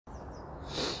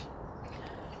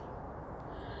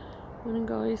Morning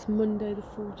guys, Monday the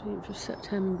 14th of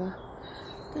September.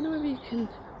 Don't know whether I can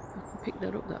pick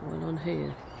that up that well on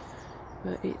here,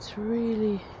 but it's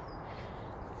really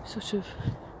sort of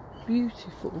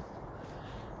beautiful,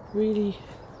 really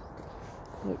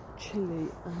like chilly,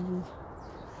 and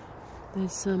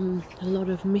there's a lot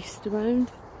of mist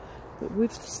around, but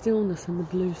with the stillness and the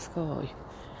blue sky,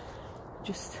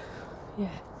 just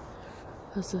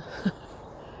has a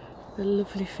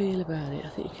lovely feel about it. I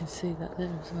think you can see that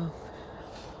there as well.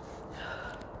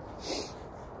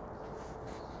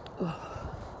 Oh.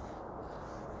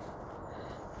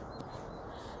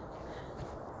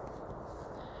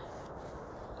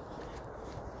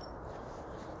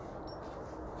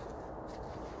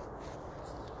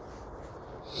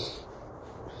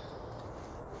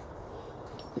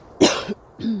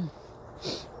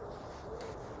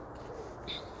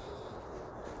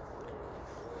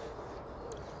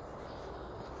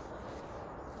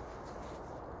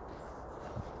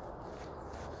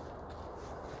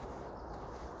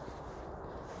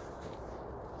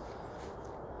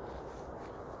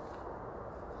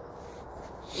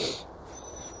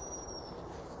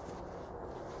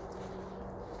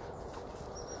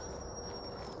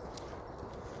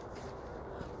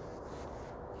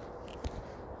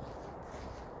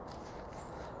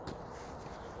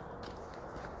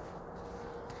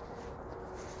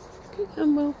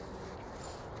 Well.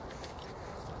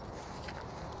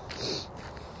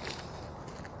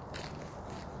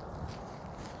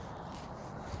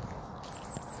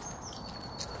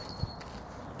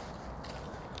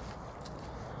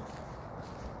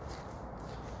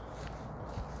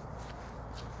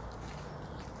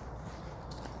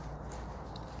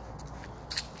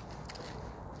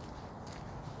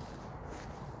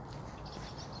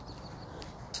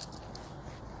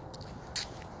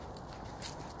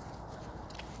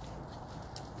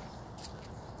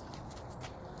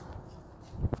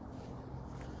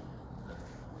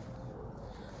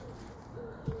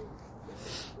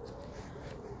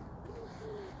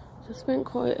 I spent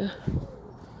quite a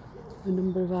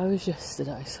number of hours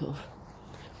yesterday sort of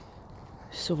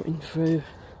sorting through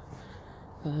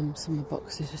some of the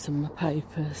boxes with some of my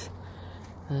papers,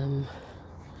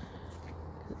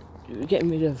 getting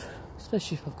rid of,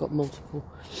 especially if I've got multiple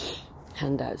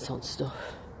handouts on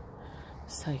stuff,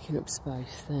 it's taking up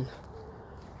space. Then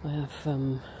I have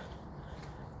sort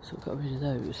of got rid of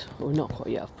those, or not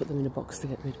quite yet, I've put them in a box to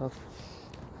get rid of.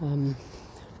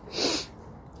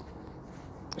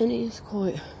 And it is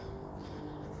quite,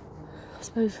 I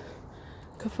suppose,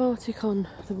 cathartic on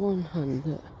the one hand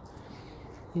that,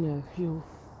 you know, you're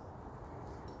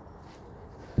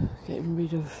getting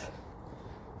rid of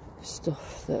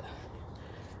stuff that,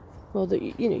 well, that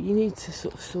you know, you need to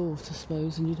sort of sort, I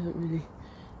suppose, and you don't really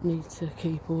need to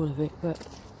keep all of it, but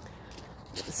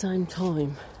at the same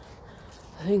time,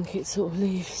 I think it sort of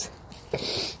leaves,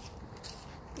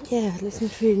 leaves me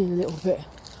feeling a little bit.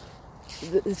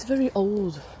 It's a very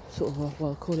old sort of, well,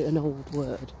 I'll call it an old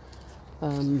word,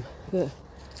 but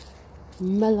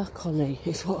melancholy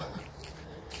is the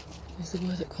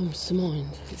word that comes to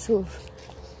mind. It sort of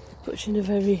puts you in a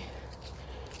very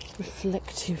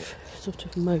reflective sort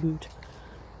of mode.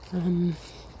 I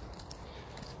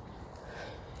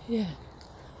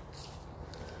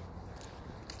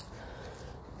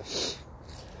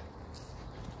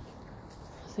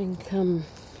think, in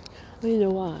a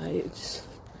way, it's.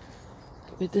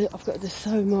 There's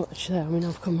so much there. I mean,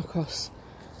 I've come across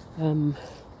my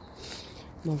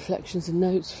reflections and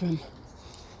notes from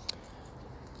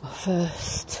my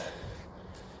first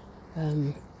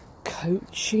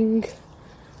coaching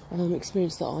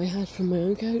experience that I had from my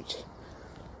own coach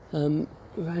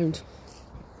around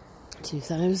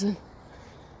 2000.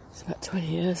 It's about 20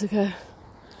 years ago.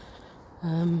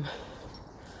 I've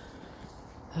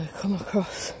come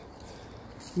across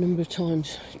a number of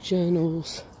times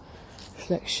journals,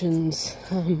 reflections,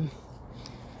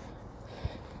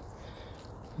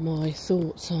 my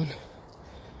thoughts on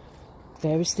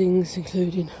various things,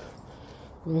 including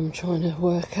what I'm trying to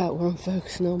work out, what I'm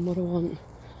focusing on, what I want.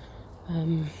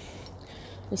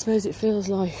 I suppose it feels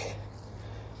like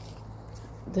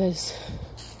as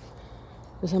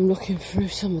I'm looking through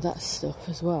some of that stuff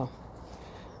as well,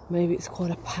 maybe it's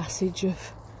quite a passage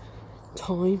of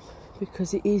time,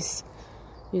 because it is,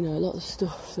 you know, a lot of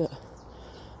stuff that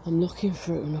I'm looking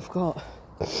through and I've got,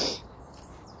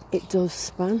 it does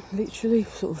span literally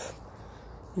sort of,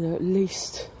 you know, at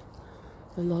least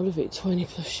a lot of it 20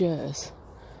 plus years.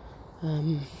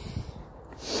 And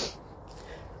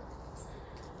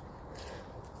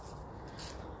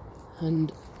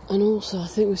also I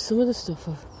think with some of the stuff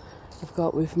I've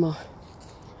got with my,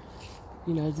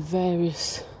 you know, the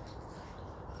various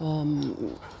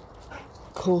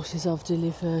courses I've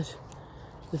delivered,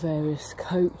 the various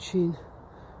coaching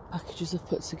packages I've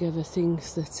put together,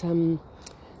 things that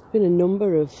been a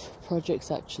number of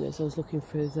projects actually as I was looking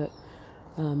through that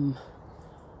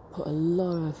put a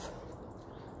lot of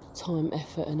time,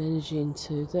 effort and energy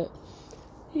into that,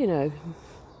 you know,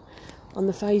 on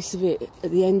the face of it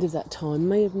at the end of that time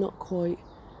may have not quite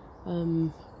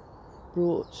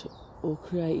brought or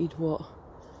created what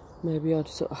maybe I'd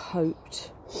sort of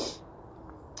hoped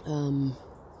in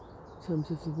terms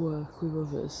of the work with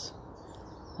others,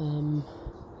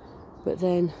 but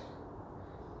then,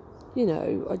 you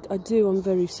know, I'm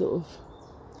very sort of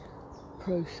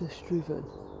process driven,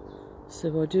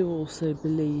 so I do also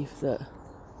believe that,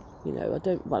 you know, I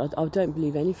don't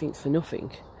believe anything's for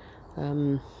nothing.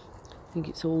 I think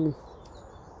it's all,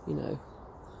 you know,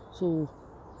 it's all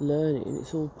learning,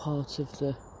 it's all part of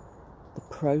the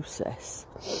process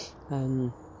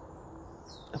of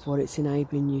what it's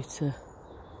enabling you to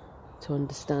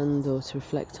understand or to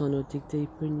reflect on or dig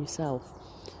deeper in yourself.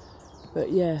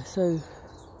 But yeah, so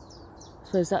I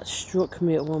suppose that struck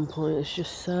me at one point. It's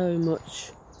just so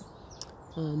much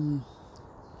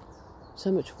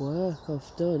work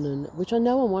I've done, and which I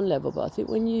know on one level, but I think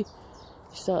when you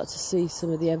start to see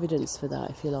some of the evidence for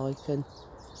that, if you like, and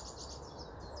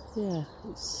yeah,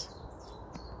 it's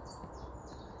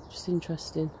just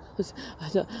interesting.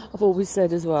 I've always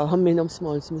said as well, I mean, I'm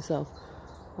smiling to myself,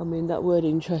 I mean, that word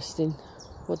interesting,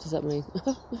 what does that mean?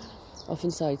 I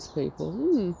often say to people,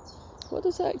 what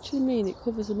does that actually mean? It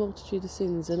covers a multitude of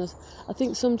sins. And I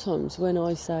think sometimes when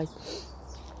I say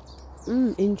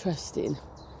interesting,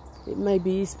 it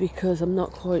maybe is because I'm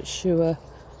not quite sure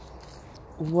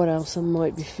what else I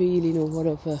might be feeling or what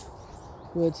other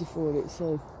words you for it.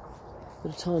 So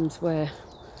there are times where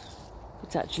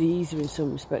it's actually easier in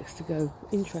some respects to go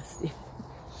interesting.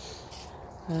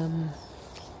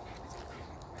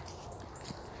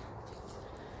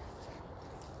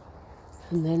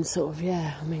 And then sort of,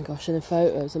 yeah, I mean, gosh, and the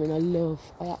photos, I mean, I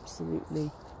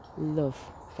absolutely love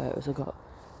photos. I've got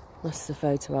lots of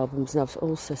photo albums, and I've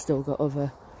also still got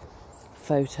other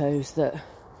photos that at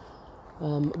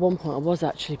one point I was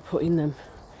actually putting them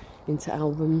into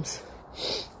albums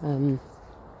and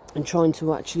trying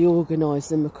to actually organise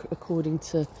them according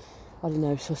to, I don't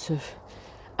know, sort of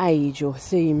age or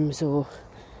themes or,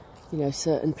 you know,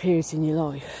 certain periods in your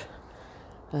life.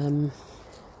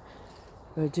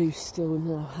 I do still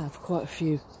now have quite a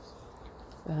few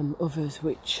others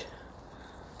which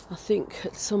I think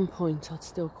at some point I'd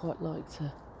still quite like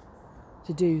to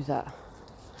do that.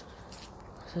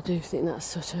 So I do think that's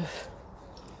sort of,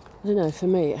 I don't know, for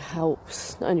me it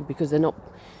helps, not only because they're not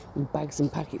in bags and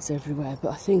packets everywhere, but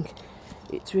I think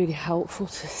it's really helpful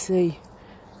to see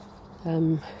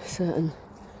certain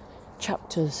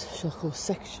chapters, shall I call,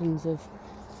 sections of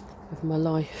my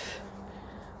life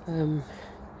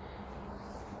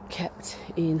kept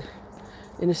in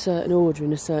a certain order,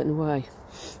 in a certain way,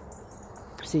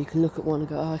 so you can look at one and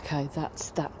go, oh, okay,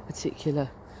 that's that particular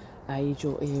age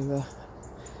or era,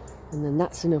 and then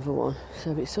that's another one.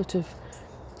 So it sort of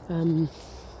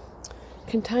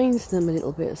contains them a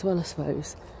little bit as well, I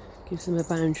suppose, gives them a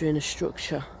boundary and a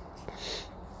structure,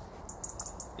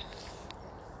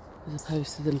 as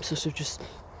opposed to them sort of just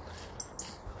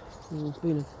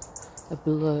being a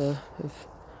blur of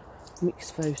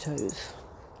mixed photos.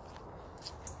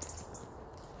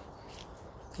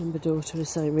 And my daughter was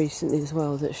saying recently as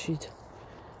well that she'd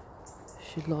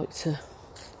like to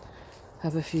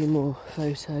have a few more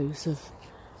photos of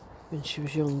when she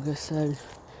was younger. So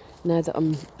now that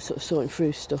I'm sort of sorting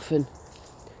through stuff, and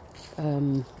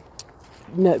I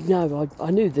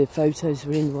knew the photos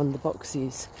were in one of the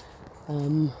boxes,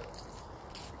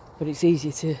 but it's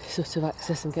easier to sort of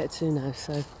access and get to now,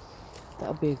 so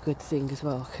that'll be a good thing as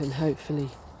well. I can hopefully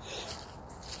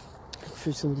look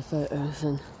through some of the photos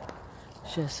and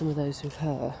share some of those with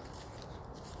her.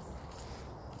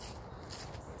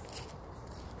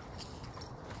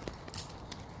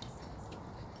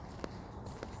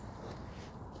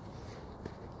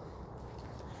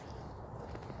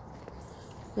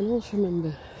 And I also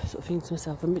remember sort of thinking to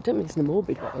myself, I don't mean this in a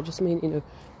morbid way, I just mean in a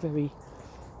very,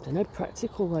 I don't know,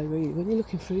 practical way really. When you're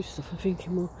looking through stuff, I'm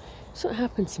thinking, well, it's not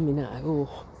happened to me now, or,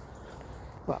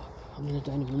 well, I mean, I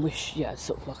don't even wish,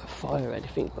 sort of like a fire or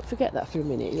anything, but forget that for a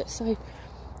minute. Let's say,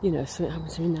 you know, something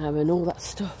happened to me now and all that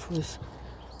stuff was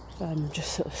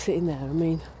just sort of sitting there. I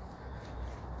mean,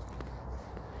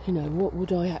 you know, what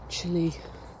would I actually,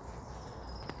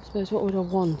 I suppose, what would I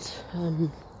want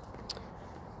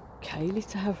Kaylee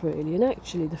to have really? And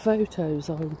actually the photos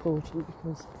are important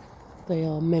because they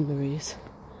are memories,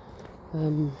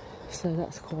 so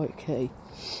that's quite key.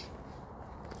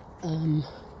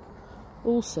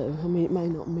 Also, I mean, it may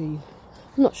not mean,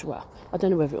 I'm not sure, well, I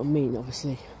don't know whether it'll mean,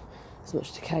 obviously, as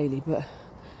much to Kaylee, but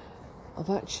I've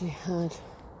actually had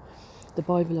the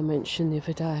Bible I mentioned the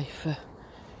other day for,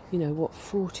 you know, what,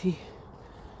 40,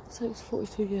 so it's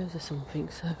 42 years or something,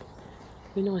 so it'd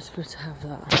be nice for her to have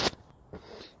that. I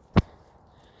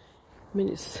mean,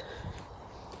 it's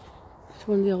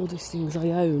one of the oldest things I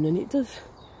own, and it does,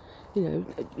 you know,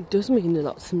 it does mean a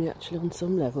lot to me actually on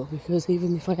some level, because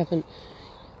even if I haven't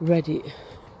read it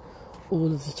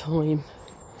all of the time,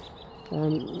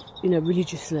 you know,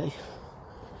 religiously,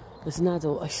 as an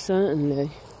adult, I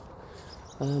certainly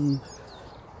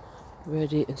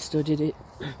read it and studied it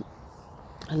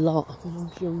a lot when I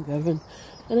was younger,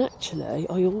 and actually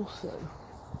I also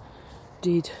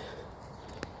did,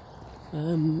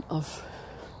 I've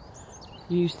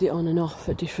used it on and off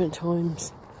at different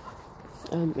times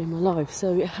in my life,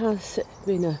 so it has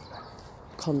been a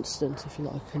constant, if you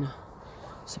like, and a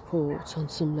support on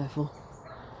some level.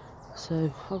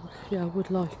 So I would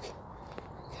like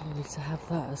Kaylee to have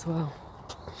that as well.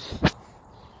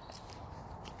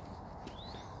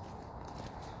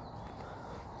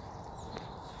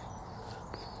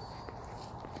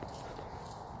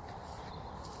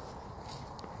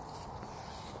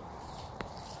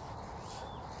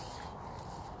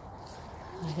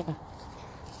 Yeah.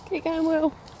 Keep going,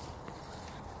 Will.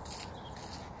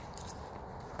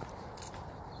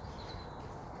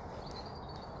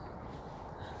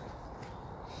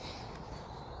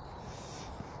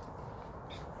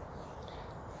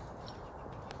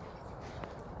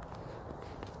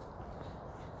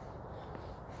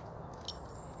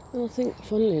 And I think,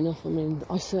 funnily enough, I mean,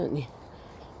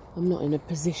 I'm not in a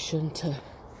position to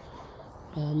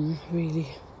really,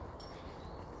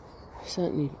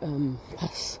 certainly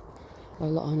pass a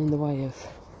lot on in the way of,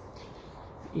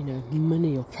 you know,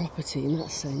 money or property in that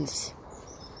sense.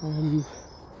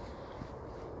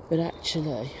 But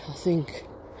actually, I think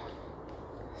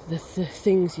the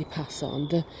things you pass on,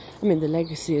 the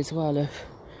legacy as well of,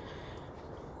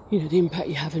 you know, the impact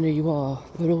you have on who you are,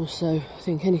 but also I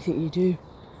think anything you do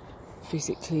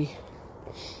physically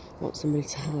want somebody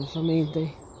to have. I mean,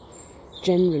 they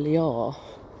generally are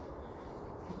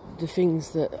the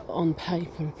things that on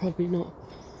paper are probably not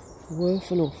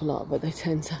worth an awful lot, but they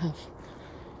tend to have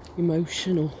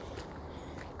emotional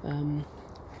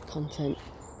content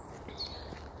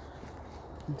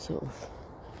and sort of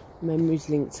memories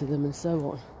linked to them and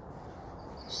so on.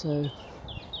 So,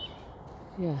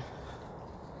 yeah.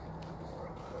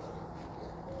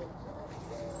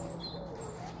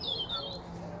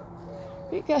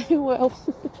 You're going well.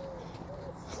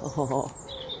 Oh,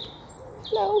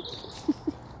 hello.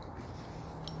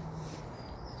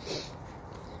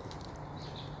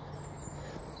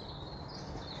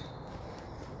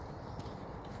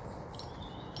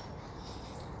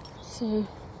 So,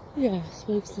 yeah, I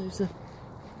suppose those are.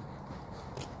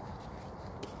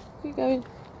 Keep going.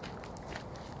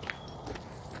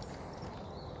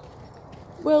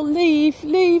 Well, leave,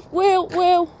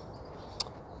 Will.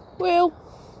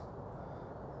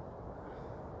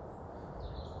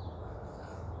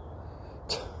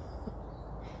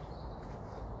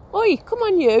 Oi, come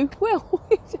on you, Will.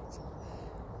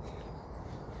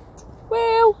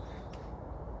 Will.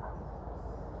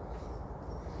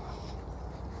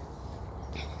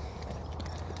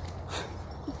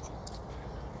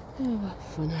 Oh,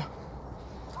 that's funny.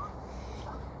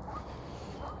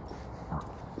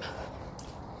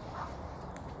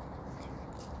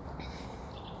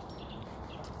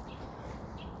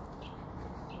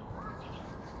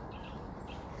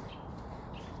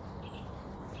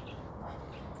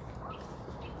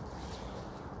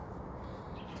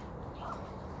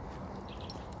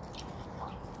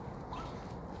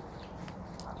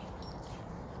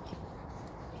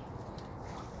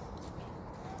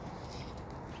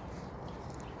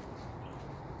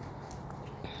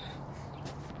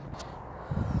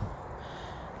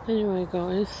 Anyway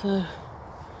guys, so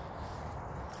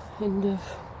end of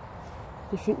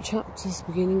different chapters,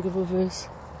 beginning of others,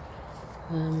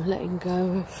 letting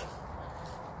go of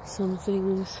some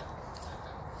things,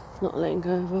 not letting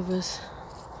go of others,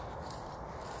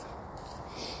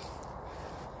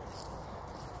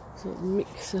 sort of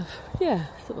mix of, yeah,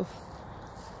 sort of,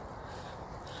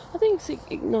 I think it's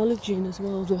acknowledging as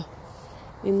well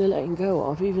in the letting go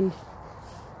of, even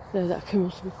though that can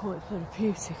also be quite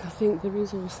therapeutic, I think there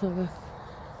is also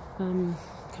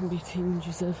can be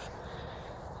tinges of,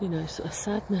 you know, sort of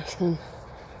sadness and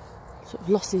sort of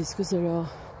losses, because there are,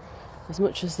 as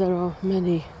much as there are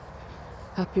many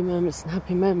happy moments and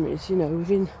happy memories, you know,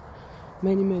 within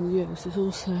many years there's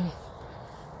also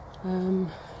you know,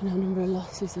 a number of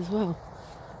losses as well.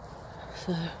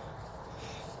 So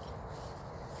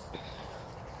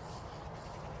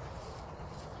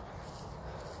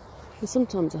and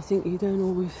sometimes I think you're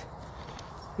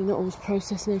not always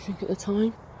processing everything at the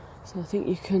time. So I think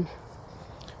you can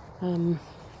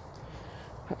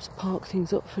perhaps park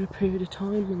things up for a period of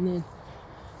time, and then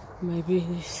maybe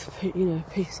this,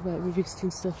 piece about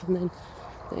revisiting stuff and then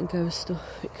letting go of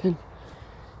stuff.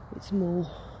 It's more,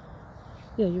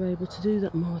 you're able to do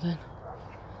that more then.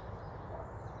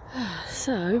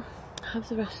 So, have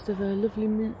the rest of a lovely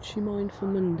moochy mindful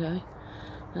Monday,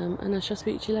 and I shall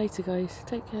speak to you later, guys.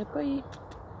 Take care, bye.